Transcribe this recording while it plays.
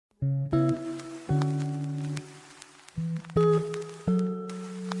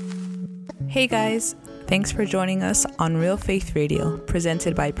Hey guys, thanks for joining us on Real Faith Radio,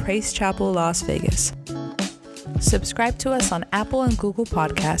 presented by Praise Chapel Las Vegas. Subscribe to us on Apple and Google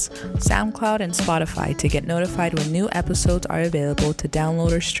Podcasts, SoundCloud, and Spotify to get notified when new episodes are available to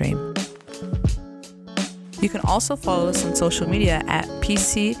download or stream. You can also follow us on social media at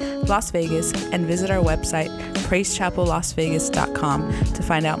PC Las Vegas and visit our website, praisechapellasvegas.com, to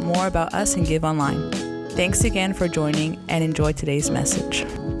find out more about us and give online. Thanks again for joining and enjoy today's message.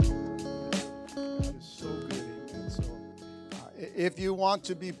 If you want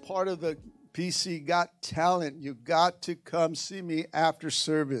to be part of the PC Got Talent, you got to come see me after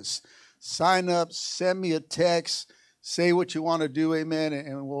service. Sign up, send me a text, say what you want to do, amen,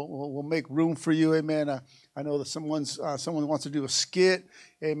 and we'll make room for you, amen. I know that someone wants to do a skit,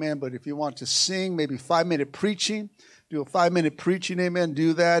 amen, but if you want to sing, maybe 5-minute preaching, do a 5-minute preaching, amen,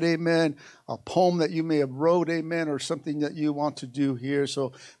 do that, amen. A poem that you may have wrote, amen, or something that you want to do here.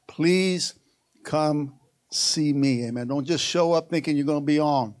 So please come see me, amen. Don't just show up thinking you're going to be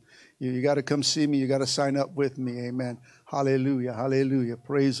on. You got to come see me. You got to sign up with me, amen. Hallelujah, hallelujah.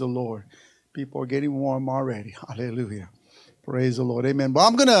 Praise the Lord. People are getting warm already. Hallelujah. Praise the Lord, amen. But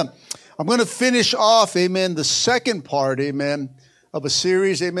I'm gonna finish off, amen, the second part, amen, of a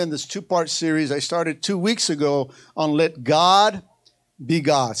series, amen, this 2-part series I started 2 weeks ago on Let God Be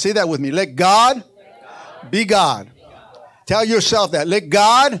God. Say that with me. Let God be God. Tell yourself that. Let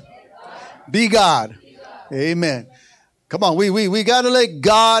God be God. Amen. Come on, we got to let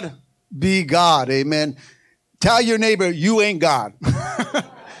God be God. Amen. Tell your neighbor, you ain't God.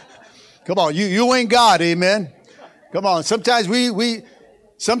 Come on, you ain't God. Amen. Come on. Sometimes we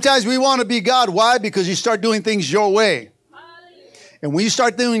want to be God. Why? Because you start doing things your way. And when you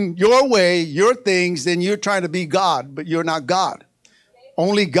start doing your way, your things, then you're trying to be God, but you're not God.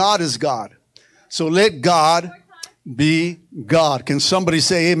 Only God is God. So let God be God. Can somebody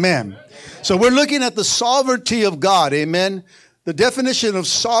say amen? So we're looking at the sovereignty of God. Amen. The definition of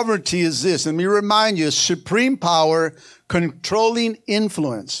sovereignty is this. Let me remind you, supreme power, controlling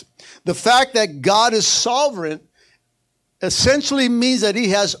influence. The fact that God is sovereign essentially means that he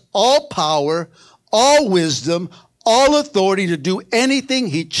has all power, all wisdom, all authority to do anything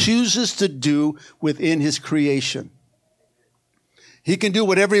he chooses to do within his creation. He can do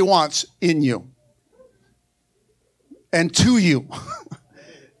whatever he wants in you and to you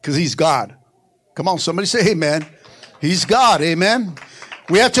because he's God. Come on, somebody say amen. He's God, amen.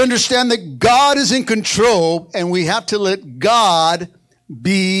 We have to understand that God is in control and we have to let God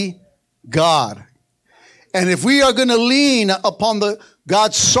be God. And if we are going to lean upon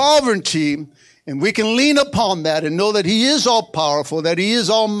God's sovereignty, and we can lean upon that and know that he is all powerful, that he is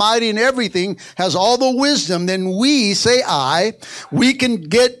almighty and everything, has all the wisdom, then we can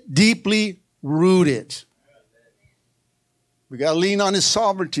get deeply rooted. We got to lean on his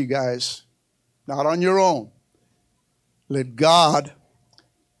sovereignty, guys, not on your own. Let God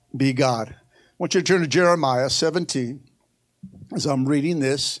be God. I want you to turn to Jeremiah 17 as I'm reading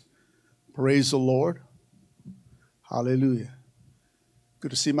this. Praise the Lord. Hallelujah.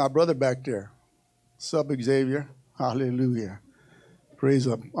 Good to see my brother back there. What's up, Xavier? Hallelujah. Praise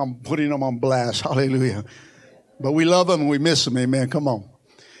him. I'm putting him on blast. Hallelujah. But we love him and we miss him. Amen. Come on.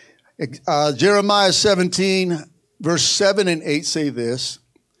 Jeremiah 17, verse 7 and 8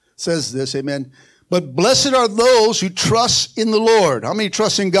 says this. Amen. But blessed are those who trust in the Lord. How many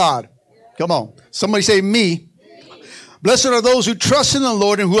trust in God? Come on. Somebody say me. Blessed are those who trust in the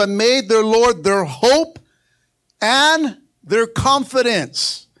Lord and who have made their Lord their hope and their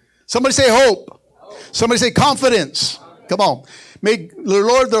confidence. Somebody say hope. Somebody say confidence. Come on. Make the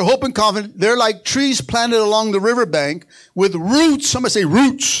Lord their hope and confidence. They're like trees planted along the riverbank with roots. Somebody say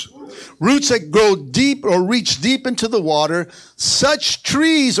roots. Roots that grow deep or reach deep into the water. Such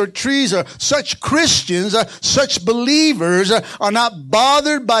trees are such Christians, such believers are not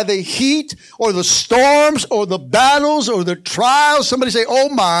bothered by the heat or the storms or the battles or the trials. Somebody say, oh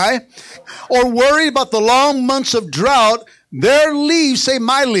my. Or worried about the long months of drought. Their leaves, say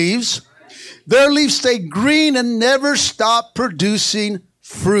my leaves. Their leaves stay green and never stop producing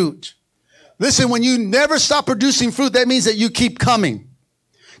fruit. Listen, when you never stop producing fruit, that means that you keep coming.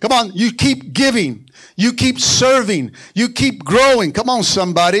 Come on, you keep giving. You keep serving. You keep growing. Come on,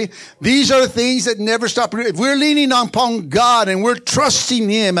 somebody. These are things that never stop. If we're leaning upon God and we're trusting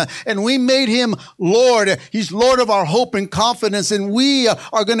him and we made him Lord, he's Lord of our hope and confidence, and we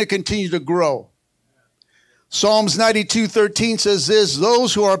are going to continue to grow. Psalms 92:13 says this,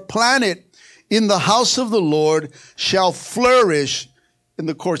 those who are planted in the house of the Lord shall flourish in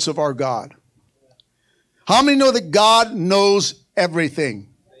the courts of our God. How many know that God knows everything?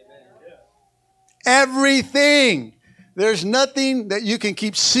 Everything. There's nothing that you can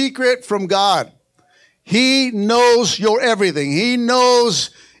keep secret from God. He knows your everything. He knows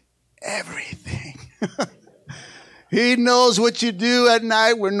everything. He knows what you do at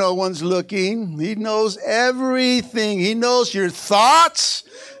night when no one's looking. He knows everything. He knows your thoughts.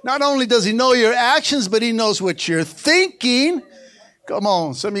 Not only does he know your actions, but he knows what you're thinking. Come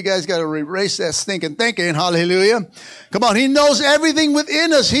on, some of you guys got to erase that stinking thinking. Hallelujah. Come on, he knows everything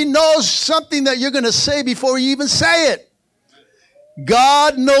within us. He knows something that you're going to say before you even say it.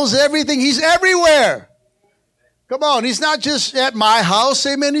 God knows everything. He's everywhere. Come on, he's not just at my house,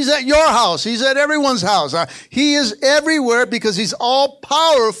 amen. He's at your house. He's at everyone's house. He is everywhere because he's all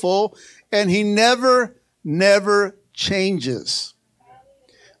powerful and he never changes.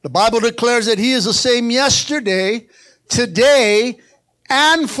 The Bible declares that he is the same yesterday, today,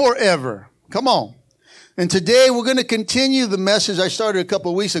 and forever. Come on. And today we're going to continue the message I started a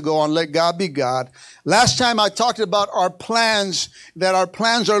couple of weeks ago on Let God Be God. Last time I talked about our plans, that our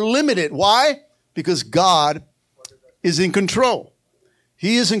plans are limited. Why? Because God is in control.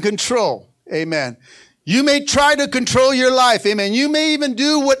 He is in control. Amen. You may try to control your life. Amen. You may even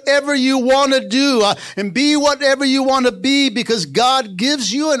do whatever you want to do and be whatever you want to be because God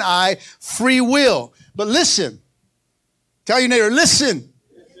gives you and I free will. But listen, tell your neighbor, listen.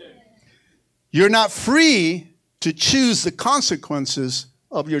 You're not free to choose the consequences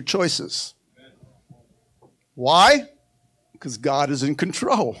of your choices. Why? Because God is in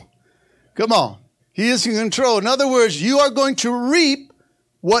control. Come on. He is in control. In other words, you are going to reap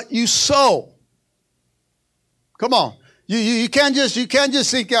what you sow. Come on. You can't just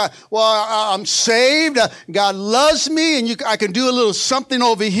think, I'm saved. God loves me, and I can do a little something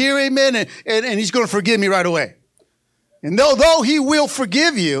over here, amen, and he's going to forgive me right away. And though he will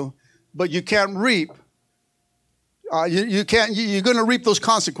forgive you, but you can't reap. You're going to reap those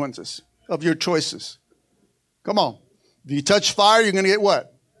consequences of your choices. Come on. If you touch fire, you're going to get what?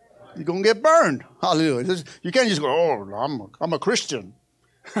 You're going to get burned. Hallelujah. You can't just go, I'm a Christian.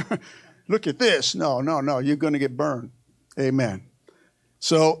 Look at this. No. You're going to get burned. Amen.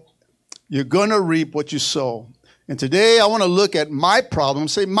 So you're going to reap what you sow. And today I want to look at my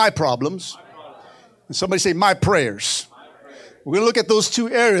problems. Say my problems. And somebody say my prayers. We're going to look at those two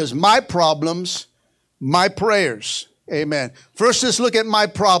areas. My problems, my prayers. Amen. First, let's look at my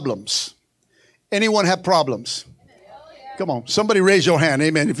problems. Anyone have problems? Come on, somebody raise your hand,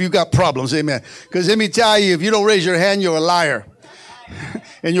 amen, if you got problems, amen. Because let me tell you, if you don't raise your hand, you're a liar.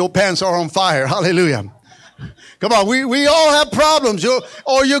 And your pants are on fire, hallelujah. Come on, we all have problems, you're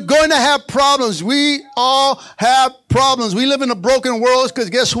going to have problems. We all have problems. We live in a broken world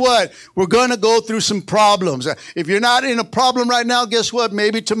because guess what? We're going to go through some problems. If you're not in a problem right now, guess what?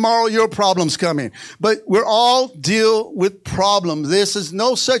 Maybe tomorrow your problem's coming. But we're all deal with problems. This is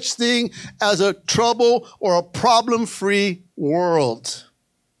no such thing as a trouble or a problem-free world,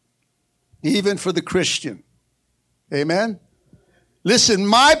 even for the Christian. Amen? Listen,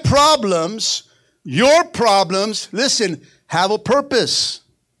 my problems, your problems, listen, have a purpose.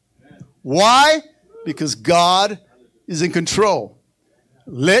 Why? Because God is in control.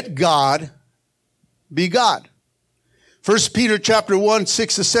 Let God be God. 1 Peter chapter 1,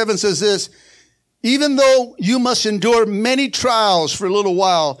 6-7 says this, even though you must endure many trials for a little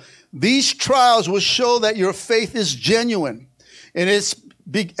while, these trials will show that your faith is genuine. And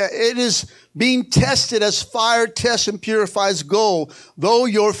it is being tested as fire tests and purifies gold. Though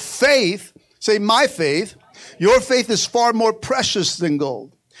your faith, say my faith, your faith is far more precious than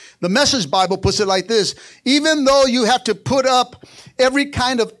gold. The Message Bible puts it like this. Even though you have to put up every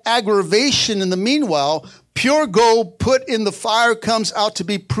kind of aggravation in the meanwhile, pure gold put in the fire comes out to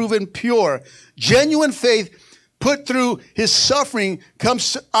be proven pure. Genuine faith put through his suffering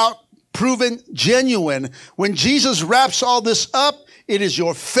comes out proven genuine. When Jesus wraps all this up, it is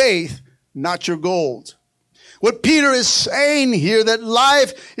your faith, not your gold. What Peter is saying here, that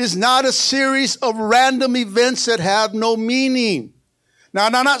life is not a series of random events that have no meaning. Now,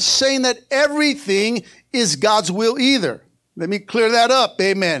 I'm not saying that everything is God's will either. Let me clear that up.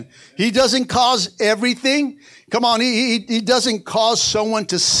 Amen. He doesn't cause everything. Come on, he doesn't cause someone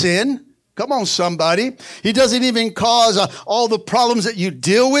to sin. Come on, somebody. He doesn't even cause all the problems that you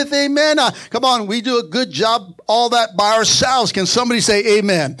deal with. Amen. Come on, we do a good job all that by ourselves. Can somebody say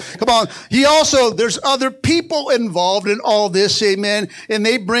amen? Come on. There's other people involved in all this. Amen. And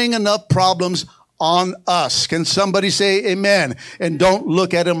they bring enough problems on us. Can somebody say amen? And don't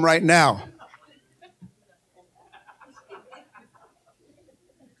look at him right now.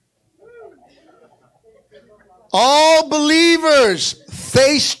 All believers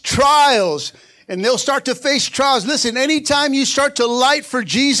face trials and they'll start to face trials. Listen, anytime you start to light for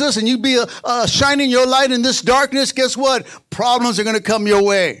Jesus and you be shining your light in this darkness, guess what? Problems are going to come your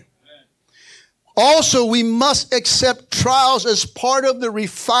way. Also, we must accept trials as part of the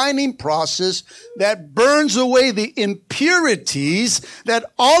refining process that burns away the impurities that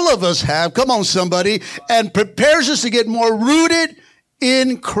all of us have. Come on, somebody. And prepares us to get more rooted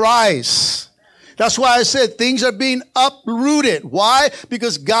in Christ. That's why I said things are being uprooted. Why?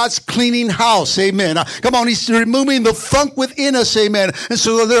 Because God's cleaning house. Amen. Come on, He's removing the funk within us. Amen. And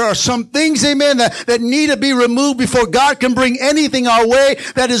so there are some things, amen, that need to be removed before God can bring anything our way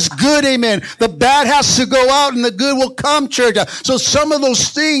that is good. Amen. The bad has to go out and the good will come, church. So some of those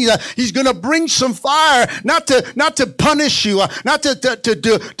things, He's going to bring some fire, not to punish you, not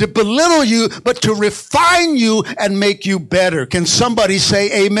to belittle you, but to refine you and make you better. Can somebody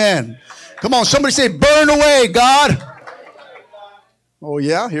say amen? Come on, somebody say, burn away, God. Oh,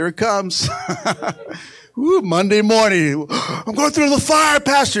 yeah, here it comes. Ooh, Monday morning. I'm going through the fire,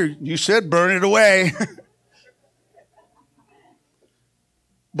 Pastor. You said burn it away.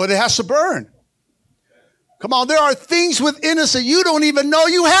 But it has to burn. Come on, there are things within us that you don't even know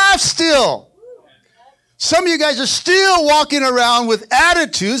you have still. Some of you guys are still walking around with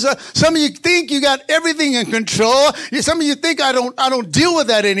attitudes. Some of you think you got everything in control. Some of you think I don't deal with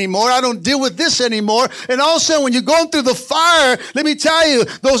that anymore. I don't deal with this anymore. And all of a sudden, when you're going through the fire, let me tell you,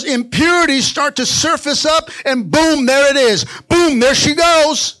 those impurities start to surface up, and boom, there it is. Boom, there she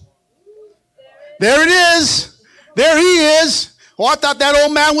goes. There it is. There he is. Oh, I thought that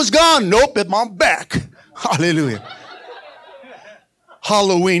old man was gone. Nope, I'm back. Hallelujah.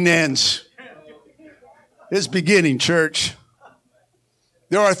 Halloween ends. It's beginning, church.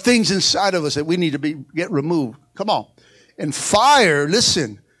 There are things inside of us that we need to get removed. Come on. And fire,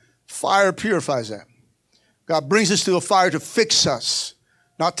 listen, fire purifies that. God brings us to a fire to fix us,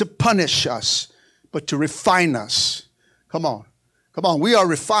 not to punish us, but to refine us. Come on. Come on. We are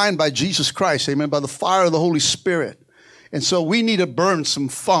refined by Jesus Christ, amen, by the fire of the Holy Spirit. And so we need to burn some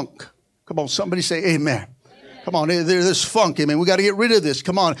funk. Come on, somebody say amen. Come on, there's funk. I mean, we got to get rid of this.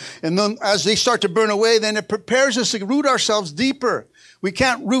 Come on. And then as they start to burn away, then it prepares us to root ourselves deeper. We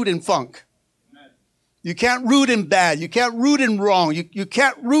can't root in funk. You can't root in bad. You can't root in wrong. You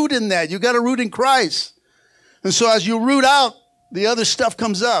can't root in that. You got to root in Christ. And so as you root out, the other stuff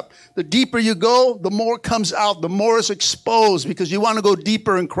comes up. The deeper you go, the more comes out, the more is exposed, because you want to go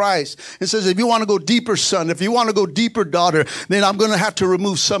deeper in Christ. It says, if you want to go deeper, son, if you want to go deeper, daughter, then I'm going to have to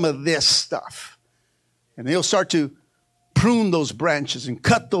remove some of this stuff. And He'll start to prune those branches and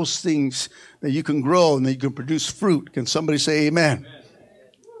cut those things that you can grow and that you can produce fruit. Can somebody say amen?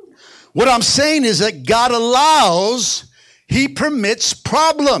 Amen. What I'm saying is that God allows, He permits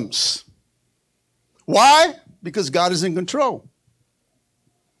problems. Why? Because God is in control.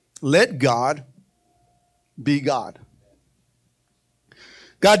 Let God be God.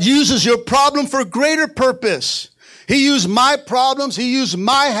 God uses your problem for a greater purpose. He used my problems. He used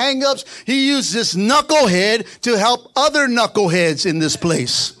my hang-ups. He used this knucklehead to help other knuckleheads in this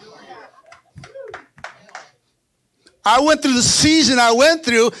place. I went through the season I went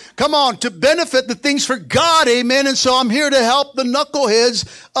through, come on, to benefit the things for God, amen. And so I'm here to help the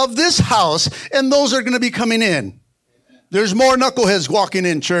knuckleheads of this house, and those are going to be coming in. There's more knuckleheads walking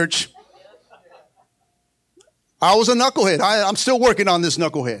in, church. I was a knucklehead. I'm still working on this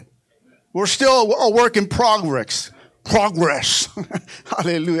knucklehead. We're still a work in progress.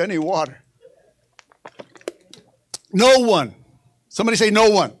 Hallelujah. I need water. No one. Somebody say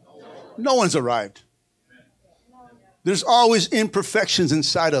no one. No one's arrived. There's always imperfections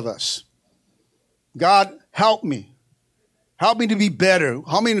inside of us. God, help me. Help me to be better.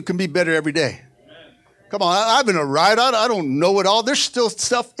 How many can be better every day? Come on, I haven't arrived. I don't know it all. There's still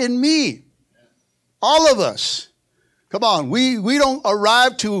stuff in me. All of us. Come on, we don't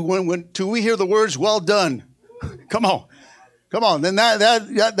arrive till we hear the words, well done. Come on. Then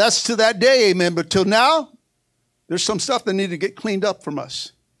that's to that day, amen. But till now, there's some stuff that need to get cleaned up from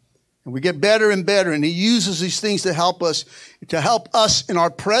us. And we get better and better, and He uses these things to help us in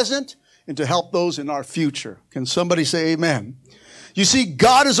our present and to help those in our future. Can somebody say amen? You see,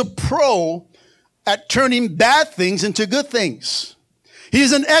 God is a pro at turning bad things into good things.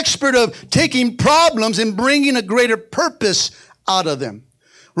 He's an expert of taking problems and bringing a greater purpose out of them.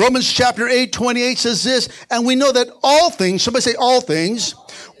 Romans chapter 8:28 says this, and we know that all things, somebody say all things,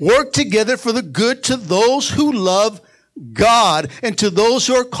 work together for the good to those who love God and to those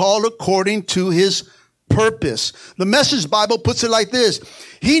who are called according to His purpose. The Message Bible puts it like this.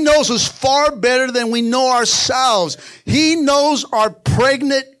 He knows us far better than we know ourselves. He knows our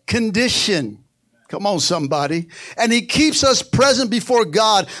pregnant condition. Come on, somebody. And he keeps us present before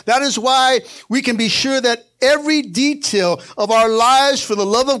God. That is why we can be sure that every detail of our lives for the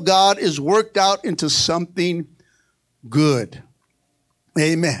love of God is worked out into something good.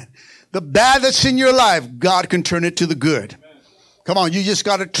 Amen. The bad that's in your life, God can turn it to the good. Come on, you just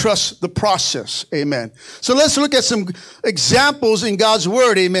got to trust the process. Amen. So let's look at some examples in God's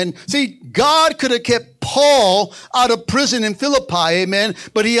word. Amen. See, God could have kept Paul out of prison in Philippi. Amen.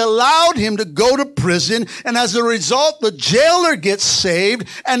 But he allowed him to go to prison. And as a result, the jailer gets saved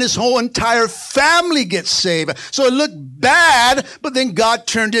and his whole entire family gets saved. So it looked bad, but then God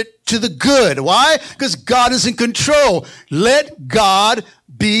turned it to the good. Why? Because God is in control. Let God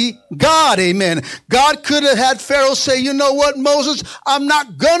be God. Amen. God could have had Pharaoh say, you know what, Moses, I'm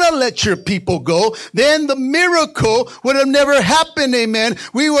not going to let your people go. Then the miracle would have never happened. Amen.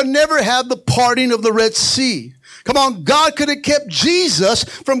 We would never have the parting of the Red Sea. Come on, God could have kept Jesus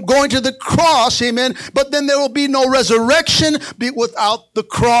from going to the cross. Amen. But then there will be no resurrection without the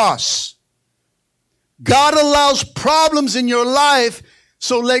cross. God allows problems in your life,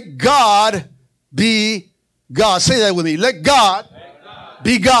 so let God be God. Say that with me. Let God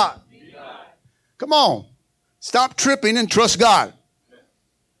be God. Come on. Stop tripping and trust God.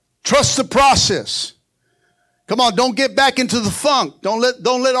 Trust the process. Come on, don't get back into the funk. Don't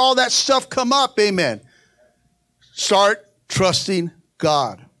let all that stuff come up. Amen. Start trusting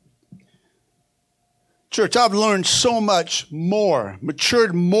God. Church, I've learned so much more,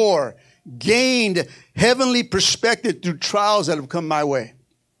 matured more, gained heavenly perspective through trials that have come my way.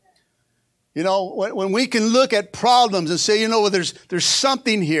 You know, when we can look at problems and say, you know, there's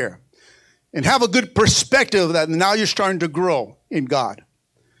something here, and have a good perspective of that, and now you're starting to grow in God.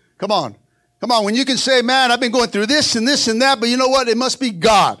 Come on. When you can say, man, I've been going through this and this and that, but you know what? It must be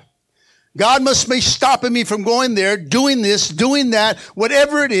God. God must be stopping me from going there, doing this, doing that,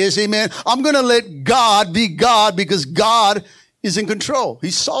 whatever it is, amen. I'm going to let God be God because God is in control.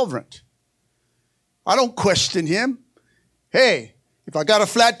 He's sovereign. I don't question him. Hey, if I got a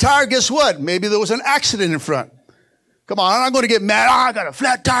flat tire, guess what? Maybe there was an accident in front. Come on, I'm not going to get mad. Oh, I got a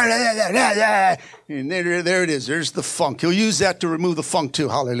flat tire. And there it is. There's the funk. He'll use that to remove the funk too.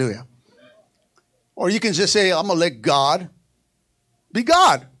 Hallelujah. Or you can just say, I'm going to let God be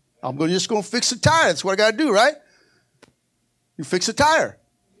God. I'm just going to fix the tire. That's what I got to do, right? You fix the tire.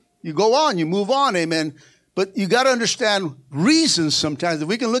 You go on. You move on. Amen. But you got to understand reasons sometimes. If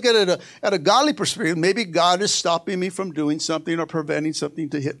we can look at it at a godly perspective, maybe God is stopping me from doing something or preventing something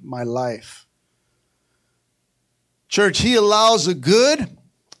to hit my life. Church, he allows the good,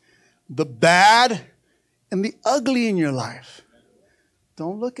 the bad, and the ugly in your life.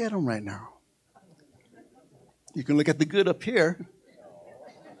 Don't look at them right now. You can look at the good up here.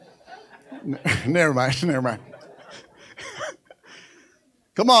 Never mind.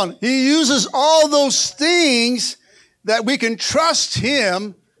 Come on. He uses all those things that we can trust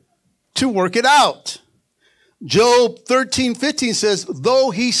him to work it out. Job 13:15 says,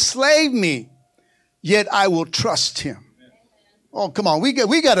 though he slay me, yet I will trust him. Oh, come on. We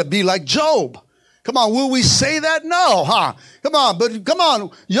got to be like Job. Come on. Will we say that? No, huh? Come on. But come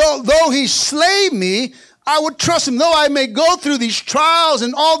on. Though he slay me, I would trust him. Though I may go through these trials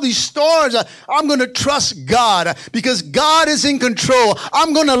and all these storms, I'm going to trust God because God is in control.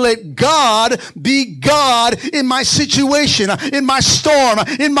 I'm going to let God be God in my situation, in my storm,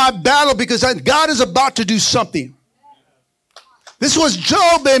 in my battle, because God is about to do something. This was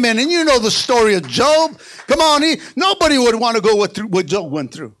Job, amen. And you know the story of Job. Come on, nobody would want to go through what Job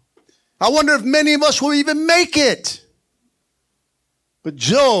went through. I wonder if many of us will even make it. But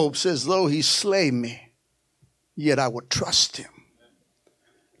Job says, though he slay me, yet I would trust him.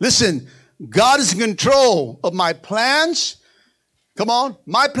 Listen, God is in control of my plans. Come on.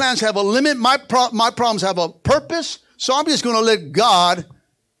 My plans have a limit. My problems have a purpose. So I'm just going to let God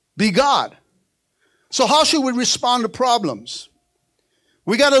be God. So how should we respond to problems?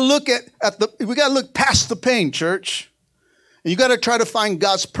 We got to look we got to look past the pain, church. And you got to try to find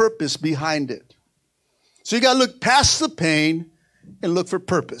God's purpose behind it. So you got to look past the pain and look for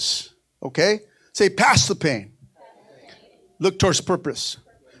purpose. Okay? Say past the pain. Look towards purpose.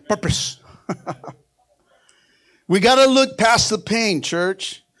 Purpose. We got to look past the pain,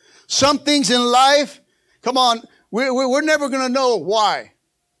 church. Some things in life, come on, we're never going to know why.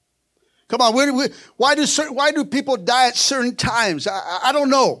 Come on, why do people die at certain times? I don't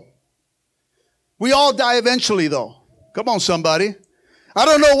know. We all die eventually, though. Come on, somebody. I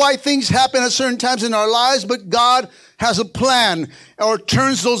don't know why things happen at certain times in our lives, but God has a plan or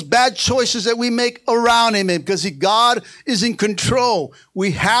turns those bad choices that we make around him because God is in control.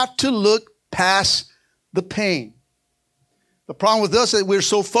 We have to look past the pain. The problem with us is that we're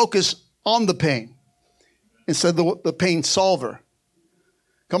so focused on the pain. instead of the pain solver.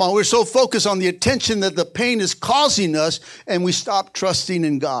 Come on, we're so focused on the attention that the pain is causing us, and we stop trusting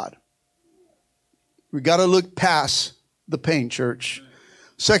in God. We got to look past the pain, church.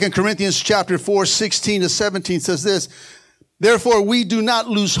 2 Corinthians chapter 4, 16 to 17 says this, therefore we do not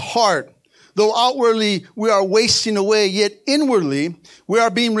lose heart. Though outwardly we are wasting away, yet inwardly we are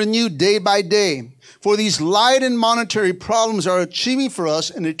being renewed day by day. For these light and monetary problems are achieving for us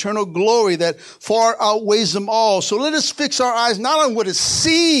an eternal glory that far outweighs them all. So let us fix our eyes not on what is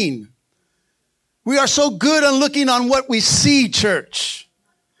seen. We are so good on looking on what we see, church.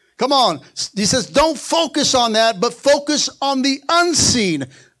 Come on. He says, don't focus on that, but focus on the unseen.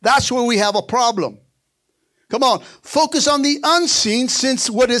 That's where we have a problem. Come on. Focus on the unseen, since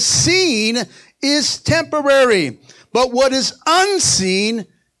what is seen is temporary, but what is unseen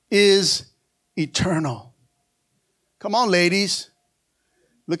is eternal. Come on, ladies.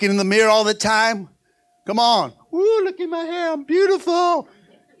 Looking in the mirror all the time. Come on. Woo, look at my hair. I'm beautiful.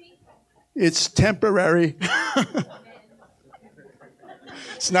 It's temporary.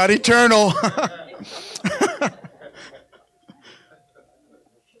 It's not eternal.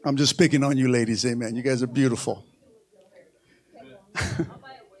 I'm just picking on you ladies. Amen. You guys are beautiful.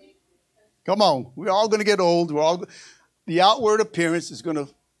 Come on. We're all going to get old. The outward appearance is going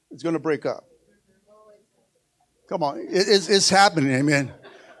to break up. Come on. It's happening. Amen.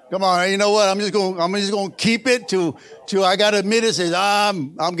 Come on. You know what? I'm just going to keep it till I got to admit it. Says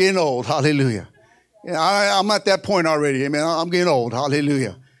I'm getting old. Hallelujah. Yeah, I'm at that point already. Amen. I'm getting old.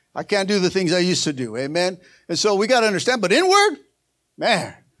 Hallelujah. I can't do the things I used to do. Amen. And so we got to understand. But inward,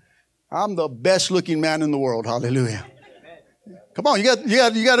 man, I'm the best looking man in the world. Hallelujah. Come on. You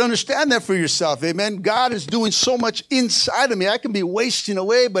got to understand that for yourself. Amen. God is doing so much inside of me. I can be wasting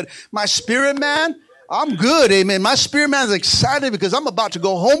away, but my spirit man, I'm good. Amen. My spirit man is excited because I'm about to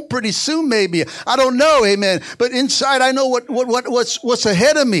go home pretty soon. Maybe. I don't know. Amen. But inside, I know what's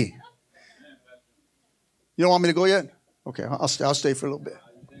ahead of me. You don't want me to go yet? Okay, I'll stay for a little bit.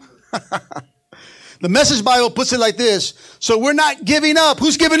 The Message Bible puts it like this. So we're not giving up.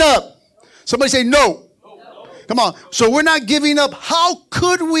 Who's giving up? Somebody say no. Come on. So we're not giving up. How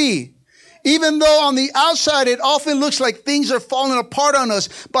could we? Even though on the outside it often looks like things are falling apart on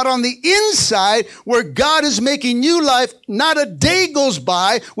us, but on the inside where God is making new life, not a day goes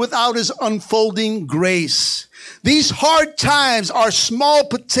by without his unfolding grace. These hard times are small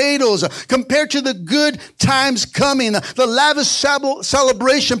potatoes compared to the good times coming, the lavish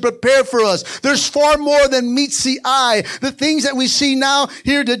celebration prepared for us. There's far more than meets the eye. The things that we see now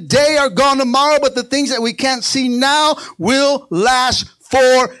here today are gone tomorrow, but the things that we can't see now will last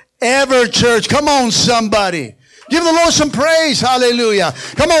forever, church. Come on, somebody. Give the Lord some praise. Hallelujah.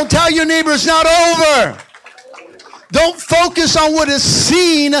 Come on, tell your neighbor it's not over. Don't focus on what is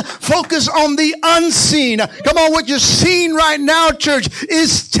seen. Focus on the unseen. Come on, what you're seeing right now, church,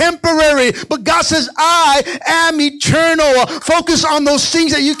 is temporary. But God says, I am eternal. Focus on those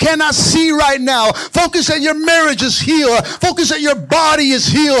things that you cannot see right now. Focus that your marriage is healed. Focus that your body is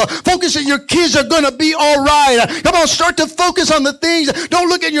healed. Focus that your kids are going to be all right. Come on, start to focus on the things. Don't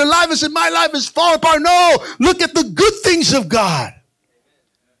look at your life and say, my life is falling apart. No, look at the good things of God.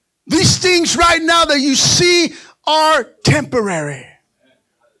 These things right now that you see are temporary.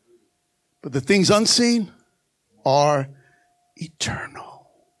 But the things unseen are eternal.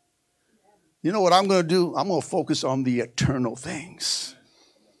 You know what I'm going to do? I'm going to focus on the eternal things.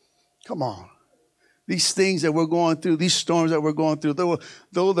 Come on. These things that we're going through, these storms that we're going through,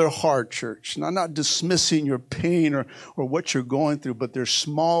 though they're hard, church. And I'm not dismissing your pain or what you're going through, but they're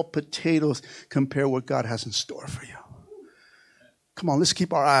small potatoes compared to what God has in store for you. Come on, let's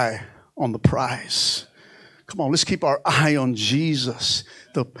keep our eye on the prize. Come on, let's keep our eye on Jesus.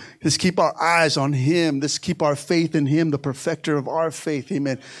 Let's keep our eyes on him. Let's keep our faith in him, the perfecter of our faith.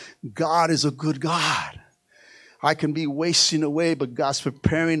 Amen. God is a good God. I can be wasting away, but God's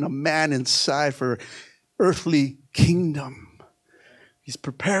preparing a man inside for earthly kingdom. He's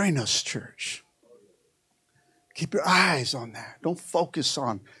preparing us, church. Keep your eyes on that. Don't focus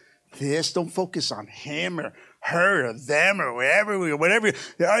on this. Don't focus on him or her or them or whatever.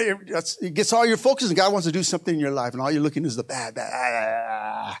 It gets all your focus, and God wants to do something in your life, and all you're looking is the bad.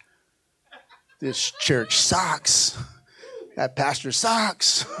 This church sucks. That pastor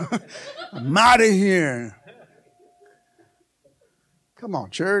sucks. I'm out of here. Come on,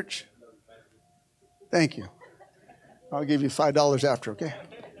 church. Thank you. I'll give you $5 after, okay?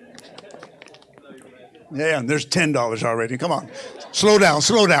 Yeah, and there's $10 already. Come on. Slow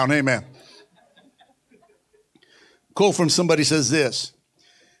down. Amen. Quote from somebody says this: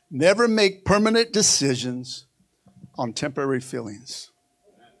 never make permanent decisions on temporary feelings.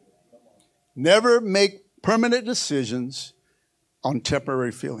 Never make permanent decisions on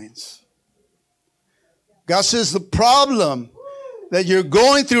temporary feelings. God says the problem that you're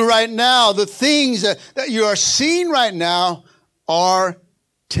going through right now, the things that you are seeing right now are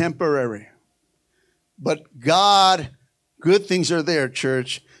temporary. But God, good things are there,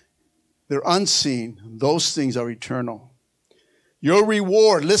 church. They're unseen. Those things are eternal. Your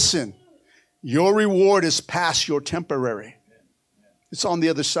reward, listen, your reward is past your temporary. It's on the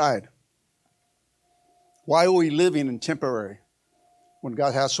other side. Why are we living in temporary when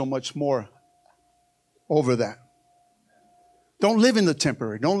God has so much more over that? Don't live in the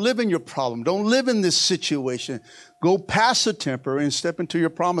temporary. Don't live in your problem. Don't live in this situation. Go past the temporary and step into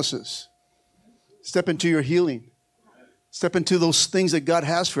your promises. Step into your healing. Step into those things that God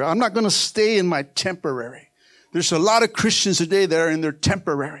has for you. I'm not going to stay in my temporary. There's a lot of Christians today that are in their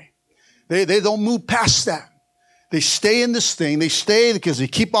temporary. They don't move past that. They stay in this thing. They stay because they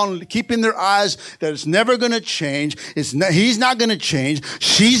keep on keeping their eyes that it's never going to change. He's not going to change.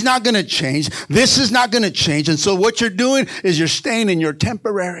 She's not going to change. This is not going to change. And so what you're doing is you're staying in your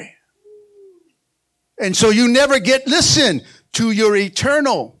temporary. And so you never get, listen, to your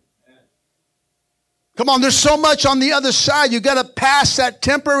eternal. Come on, there's so much on the other side. You got to pass that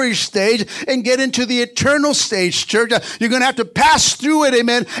temporary stage and get into the eternal stage, church. You're going to have to pass through it,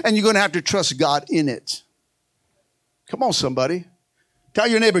 amen, and you're going to have to trust God in it. Come on, somebody. Tell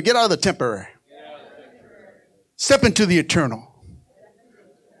your neighbor, get out of the temporary. Step into the eternal.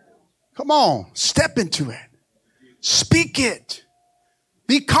 Come on, step into it. Speak it.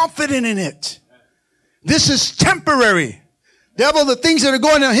 Be confident in it. This is temporary. Devil, the things that are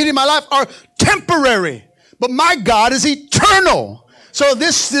going on hitting my life are temporary. But my God is eternal. So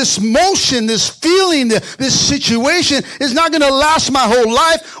this motion, this feeling, this situation is not going to last my whole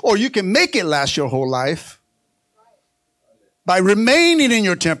life, or you can make it last your whole life by remaining in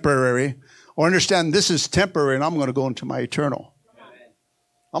your temporary, or understand this is temporary and I'm going to go into my eternal.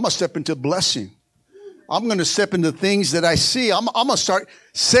 I'm going to step into blessing. I'm going to step into things that I see. I'm going to start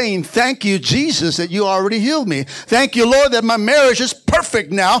saying, thank you, Jesus, that you already healed me. Thank you, Lord, that my marriage is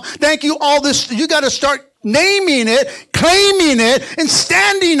perfect now. Thank you, all this. You got to start naming it, claiming it, and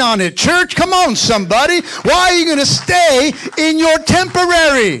standing on it. Church, come on, somebody. Why are you going to stay in your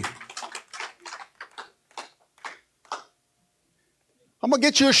temporary? I'm going to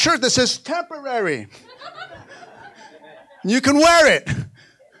get you a shirt that says temporary. You can wear it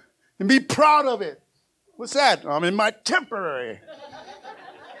and be proud of it. What's that? I'm in my temporary.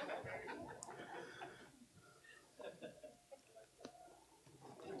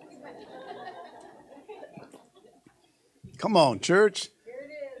 Come on, church.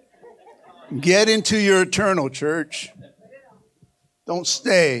 Get into your eternal, church. Don't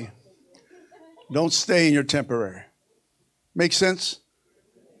stay in your temporary. Make sense?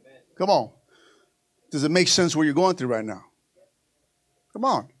 Come on. Does it make sense what you're going through right now? Come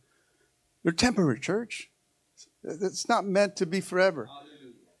on. You're temporary, church. It's not meant to be forever.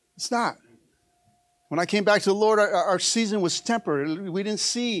 It's not. When I came back to the Lord, our season was temporary. We didn't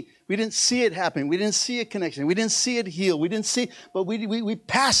see it happen. We didn't see a connection. We didn't see it heal. But we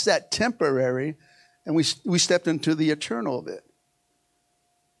passed that temporary, and we stepped into the eternal of it.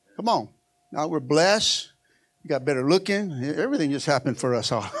 Come on. Now we're blessed. We got better looking. Everything just happened for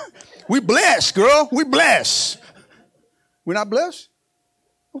us all. We blessed, girl. We blessed. We're not blessed?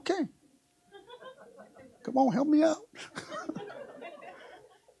 Okay. Come on, help me out.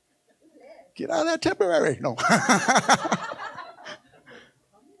 Get out of that temporary. No.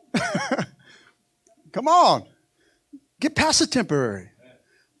 Come on. Get past the temporary.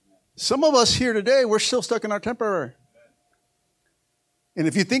 Some of us here today, we're still stuck in our temporary. And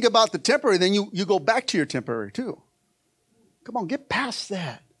if you think about the temporary, then you go back to your temporary too. Come on, get past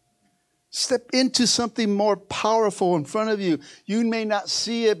that. Step into something more powerful in front of you. You may not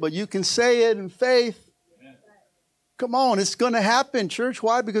see it, but you can say it in faith. Amen. Come on, it's going to happen, church.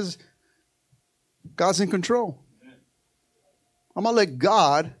 Why? Because God's in control. Amen. I'm going to let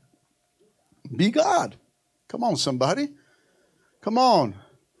God be God. Come on, somebody. Come on.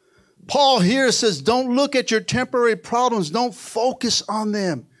 Paul here says, don't look at your temporary problems. Don't focus on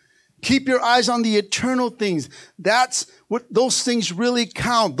them. Keep your eyes on the eternal things. That's what those things really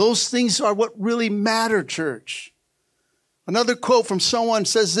count. Those things are what really matter, church. Another quote from someone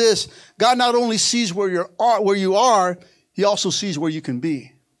says this: God not only sees where you are, he also sees where you can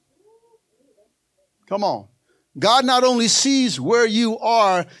be. Come on. God not only sees where you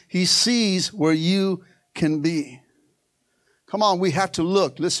are, he sees where you can be. Come on, we have to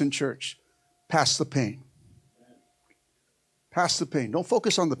look, listen, church, past the pain. Past the pain. Don't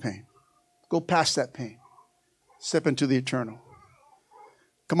focus on the pain. Go past that pain. Step into the eternal.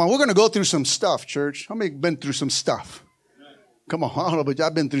 Come on, we're going to go through some stuff, church. How many have been through some stuff? Come on, I don't know, but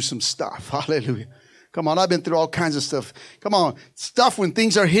I've been through some stuff. Hallelujah. Come on, I've been through all kinds of stuff. Come on, stuff when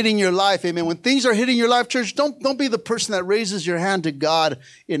things are hitting your life, amen. When things are hitting your life, church, don't be the person that raises your hand to God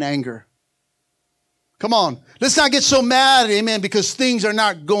in anger. Come on, let's not get so mad, amen, because things are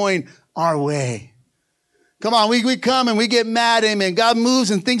not going our way. Come on, we come and we get mad, amen. God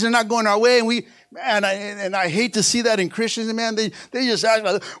moves and things are not going our way, and I hate to see that in Christians, man. They just act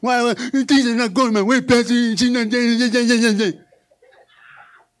like, why things are not going my way, Pastor.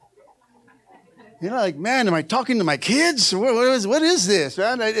 You know, like, man, am I talking to my kids? What is this,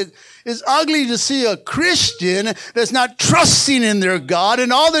 man? It's ugly to see a Christian that's not trusting in their God,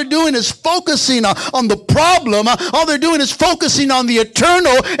 and all they're doing is focusing on the problem. All they're doing is focusing on the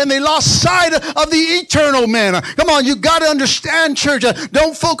eternal, and they lost sight of the eternal, man. Come on, you got to understand, church.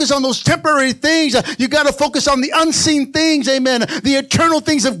 Don't focus on those temporary things. You got to focus on the unseen things, amen. The eternal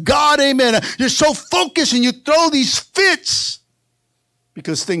things of God, amen. You're so focused, and you throw these fits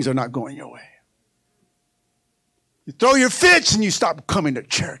because things are not going your way. You throw your fits and you stop coming to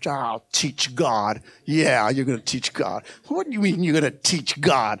church. I'll teach God. Yeah, you're going to teach God. What do you mean you're going to teach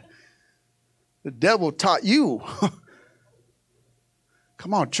God? The devil taught you.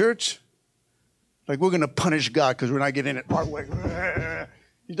 Come on, church. Like we're going to punish God because we're not getting it our way.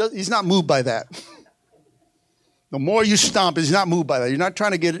 He's not moved by that. The more you stomp, he's not moved by that. You're not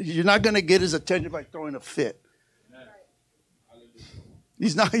going to get his attention by throwing a fit.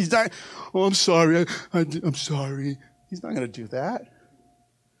 He's not, oh, I'm sorry. I'm sorry. He's not going to do that.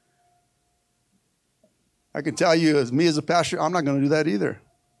 I can tell you, as me as a pastor, I'm not going to do that either.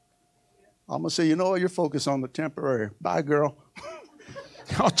 I'm going to say, you know what? You're focused on the temporary. Bye, girl.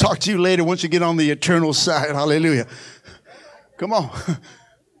 I'll talk to you later once you get on the eternal side. Hallelujah. Come on.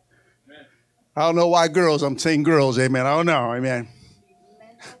 I don't know why girls. I'm saying girls. Amen. I don't know. Amen.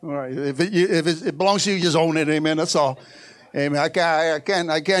 All right. If it belongs to you, just own it. Amen. That's all. Amen. I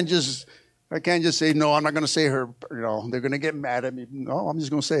can't just say, no, I'm not going to say her. You know, they're going to get mad at me. No, I'm just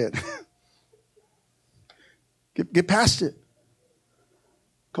going to say it. Get past it.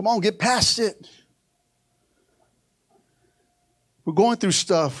 Come on, get past it. We're going through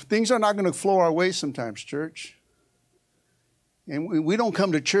stuff. Things are not going to flow our way sometimes, church. And we don't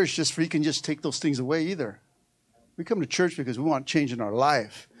come to church just for you can just take those things away either. We come to church because we want change in our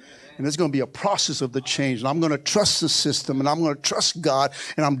life. And there's going to be a process of the change. And I'm going to trust the system. And I'm going to trust God.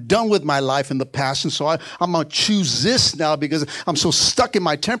 And I'm done with my life in the past. And so I'm going to choose this now because I'm so stuck in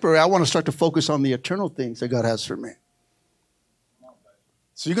my temporary. I want to start to focus on the eternal things that God has for me.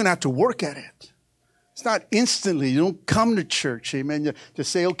 So you're going to have to work at it. It's not instantly. You don't come to church, amen, to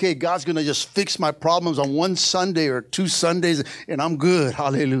say, okay, God's going to just fix my problems on one Sunday or 2 Sundays and I'm good.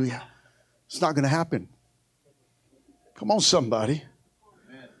 Hallelujah. It's not going to happen. Come on, somebody.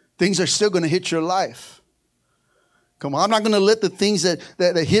 Things are still going to hit your life. Come on, I'm not going to let the things that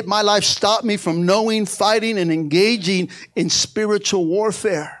hit my life stop me from knowing, fighting, and engaging in spiritual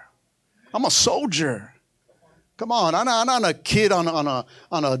warfare. I'm a soldier. Come on, I'm not a kid on a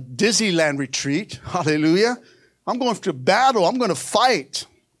Disneyland retreat. Hallelujah. I'm going to battle. I'm going to fight.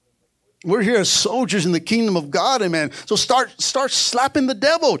 We're here as soldiers in the kingdom of God, amen. So start slapping the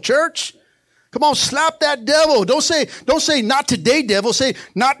devil, church. Come on, slap that devil. Don't say not today, devil. Say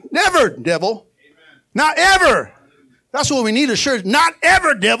not never, devil. Amen. Not ever. That's what we need, a shirt. Not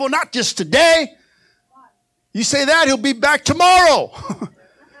ever, devil. Not just today. You say that, he'll be back tomorrow.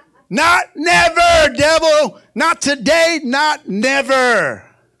 Not never, devil. Not today, not never.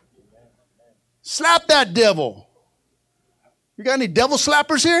 Slap that devil. You got any devil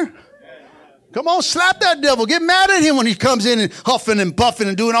slappers here? Come on, slap that devil. Get mad at him when he comes in and huffing and puffing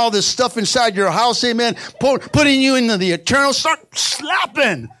and doing all this stuff inside your house, amen. Putting you into the eternal. Start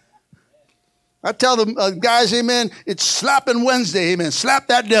slapping. I tell the guys, amen, it's slapping Wednesday, amen. Slap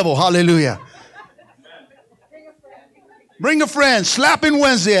that devil, hallelujah. Bring a friend. Slapping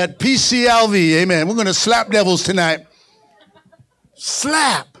Wednesday at PCLV, amen. We're going to slap devils tonight.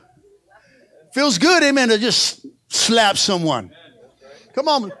 Slap. Feels good, amen, to just slap someone. Come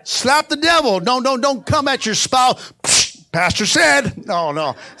on, slap the devil. Don't come at your spouse. Psh, pastor said.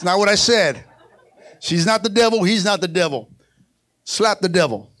 No, it's not what I said. She's not the devil. He's not the devil. Slap the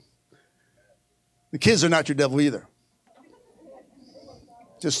devil. The kids are not your devil either.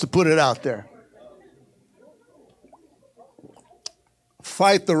 Just to put it out there.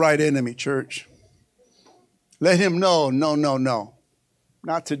 Fight the right enemy, church. Let him know, no.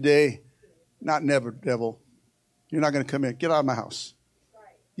 Not today, not never, devil. You're not going to come in. Get out of my house.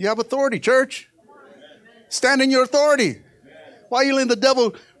 You have authority, church. Stand in your authority. Why are you letting the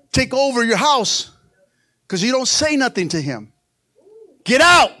devil take over your house? Because you don't say nothing to him. Get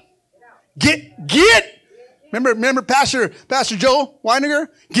out. Get. Remember Pastor Joe Weininger?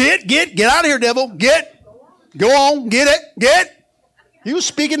 Get out of here, devil. Go on, get. He was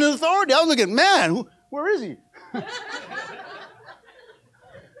speaking in authority. I was looking, man, where is he?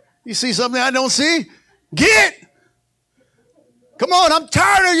 You see something I don't see? Get. Come on, I'm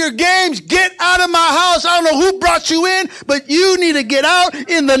tired of your games. Get out of my house. I don't know who brought you in, but you need to get out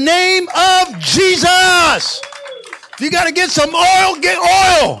in the name of Jesus. If you got to get some oil, get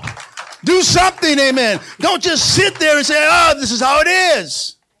oil. Do something, amen. Don't just sit there and say, oh, this is how it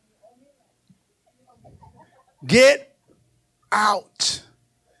is. Get out.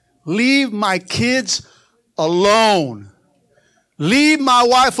 Leave my kids alone. Leave my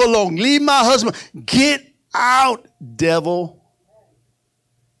wife alone. Leave my husband. Get out, devil.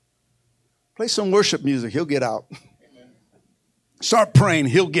 Play some worship music. He'll get out. Start praying.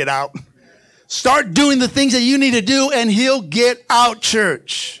 He'll get out. Start doing the things that you need to do, and he'll get out,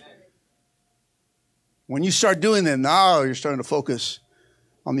 church. When you start doing that, now you're starting to focus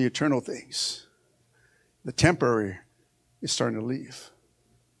on the eternal things. The temporary is starting to leave.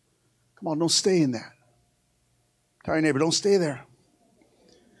 Come on, don't stay in that. Tell your neighbor, don't stay there.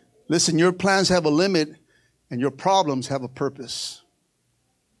 Listen, your plans have a limit, and your problems have a purpose.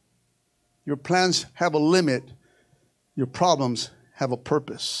 Your plans have a limit. Your problems have a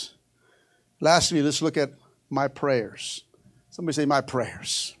purpose. Lastly, let's look at my prayers. Somebody say my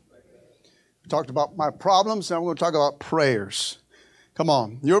prayers. We talked about my problems. Now we're going to talk about prayers. Come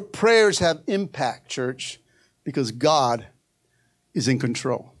on. Your prayers have impact, church, because God is in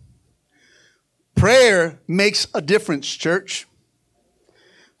control. Prayer makes a difference, church.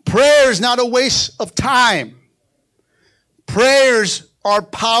 Prayer is not a waste of time. Prayers are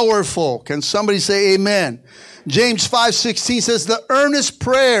powerful. Can somebody say amen? James 5:16 says, the earnest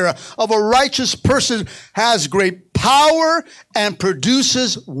prayer of a righteous person has great power and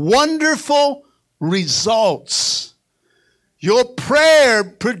produces wonderful results. Your prayer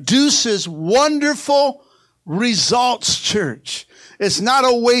produces wonderful results, church. It's not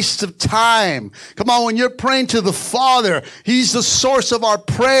a waste of time. Come on, when you're praying to the Father, He's the source of our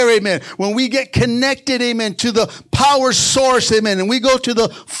prayer, amen. When we get connected, amen, to the power source, amen, and we go to the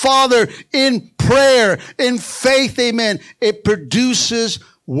Father in prayer, in faith, amen, it produces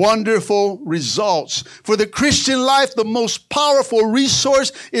wonderful results. For the Christian life, the most powerful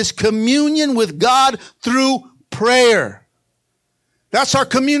resource is communion with God through prayer. That's our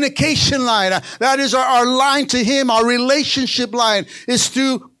communication line. That is our line to Him. Our relationship line is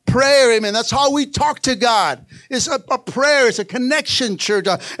through prayer. Amen. That's how we talk to God. It's a prayer. It's a connection, church.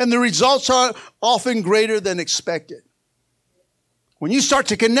 And the results are often greater than expected. When you start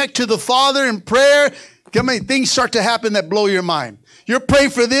to connect to the Father in prayer, things start to happen that blow your mind. You're praying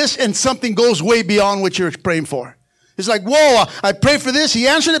for this and something goes way beyond what you're praying for. It's like, whoa, I prayed for this. He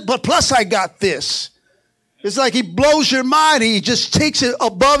answered it, but plus I got this. It's like He blows your mind. He just takes it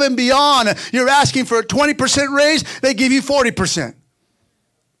above and beyond. You're asking for a 20% raise. They give you 40%.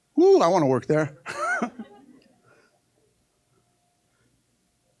 Ooh, I want to work there.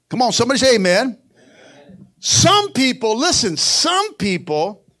 Come on, somebody say amen. Amen. Some people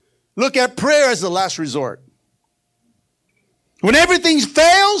look at prayer as the last resort. When everything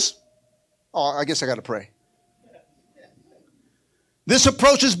fails, I guess I got to pray. This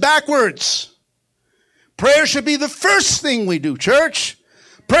approach is backwards. Prayer should be the first thing we do, church.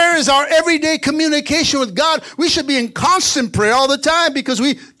 Prayer is our everyday communication with God. We should be in constant prayer all the time because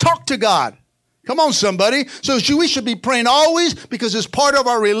we talk to God. Come on, somebody. So we should be praying always because it's part of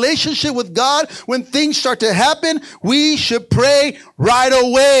our relationship with God. When things start to happen, we should pray right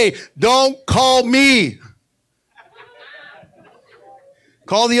away. Don't call me.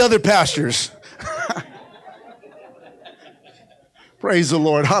 Call the other pastors. Praise the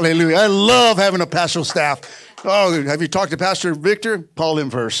Lord. Hallelujah. I love having a pastoral staff. Oh, have you talked to Pastor Victor? Call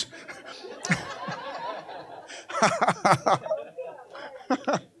him first.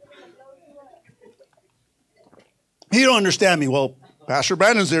 He don't understand me. Well, Pastor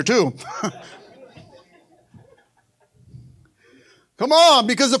Brandon's there too. Come on,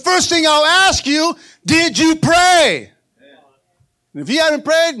 because the first thing I'll ask you, did you pray? And if you haven't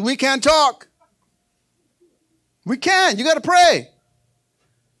prayed, we can't talk. We can't. You got to pray.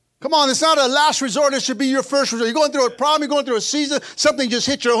 Come on, it's not a last resort. It should be your first resort. You're going through a problem. You're going through a season. Something just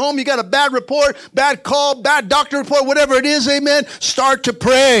hit your home. You got a bad report, bad call, bad doctor report, whatever it is, amen. Start to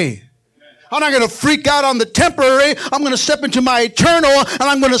pray. I'm not going to freak out on the temporary. I'm going to step into my eternal, and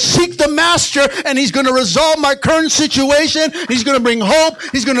I'm going to seek the Master, and He's going to resolve my current situation. He's going to bring hope.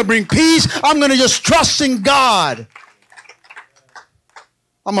 He's going to bring peace. I'm going to just trust in God.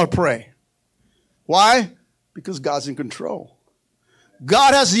 I'm going to pray. Why? Because God's in control.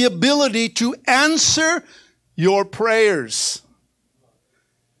 God has the ability to answer your prayers.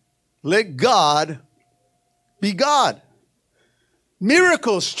 Let God be God.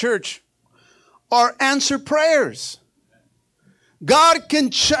 Miracles, church, are answered prayers. God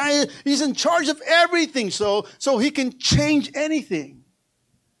can He's in charge of everything, so He can change anything.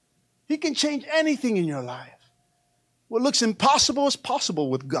 He can change anything in your life. What looks impossible is possible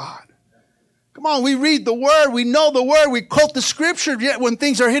with God. Come on, we read the Word, we know the Word, we quote the Scripture, yet when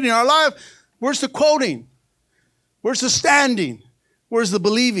things are hitting our life, where's the quoting? Where's the standing? Where's the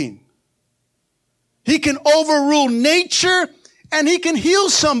believing? He can overrule nature and He can heal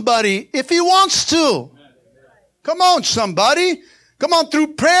somebody if He wants to. Come on, somebody. Come on,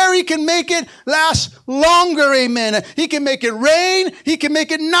 through prayer, He can make it last longer, amen. He can make it rain. He can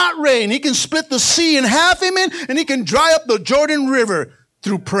make it not rain. He can split the sea in half, amen. And He can dry up the Jordan River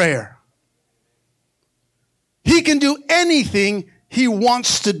through prayer. He can do anything He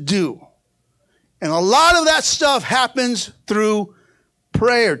wants to do. And a lot of that stuff happens through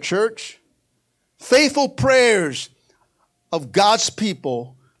prayer, church. Faithful prayers of God's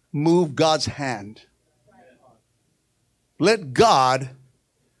people move God's hand. Let God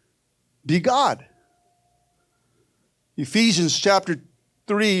be God. Ephesians chapter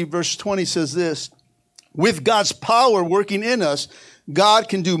 3, verse 20 says this, with God's power working in us, God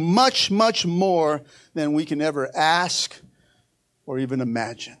can do much, much more than we can ever ask or even